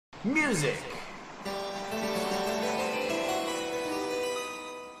Music.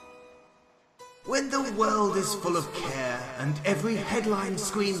 When the world is full of care and every headline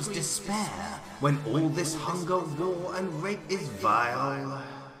screams despair, when all this hunger, war and rape is vile,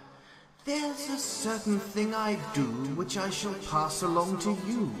 there's a certain thing I do which I shall pass along to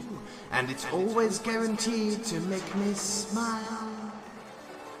you, and it's always guaranteed to make me smile.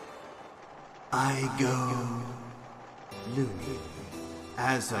 I go loony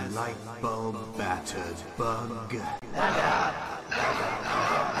as a light bulb battered bug.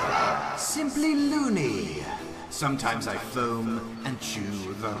 Simply loony. Sometimes I foam and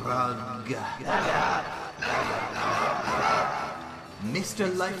chew the rug.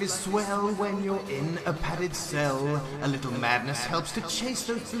 Mr. Life is swell when you're in a padded cell. A little madness helps to chase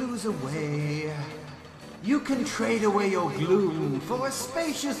those blues away. You can trade away your gloom for a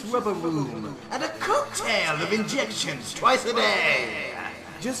spacious rubber room and a cocktail of injections twice a day.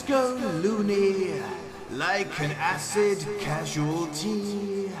 Just go loony like an acid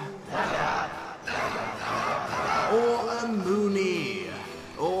casualty, or a moony,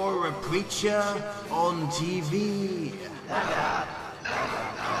 or a preacher on TV.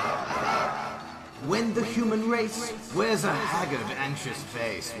 When the human race wears a haggard, anxious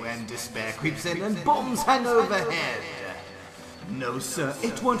face, when despair creeps in and bombs hang overhead. No, sir,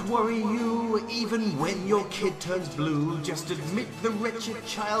 it won't worry you, even when your kid turns blue. Just admit the wretched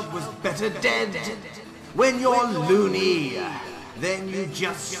child was better dead. When you're loony, then you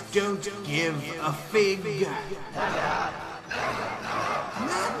just don't give a fig.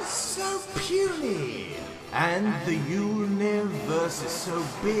 Man's so puny, and the universe is so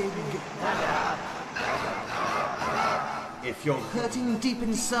big. If you're hurting deep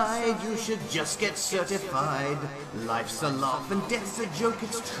inside, you should just get certified. Life's a laugh and death's a joke,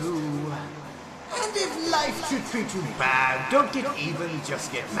 it's true. And if life should treat you bad, don't get even,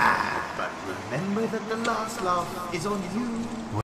 just get mad. But remember that the last laugh is on you.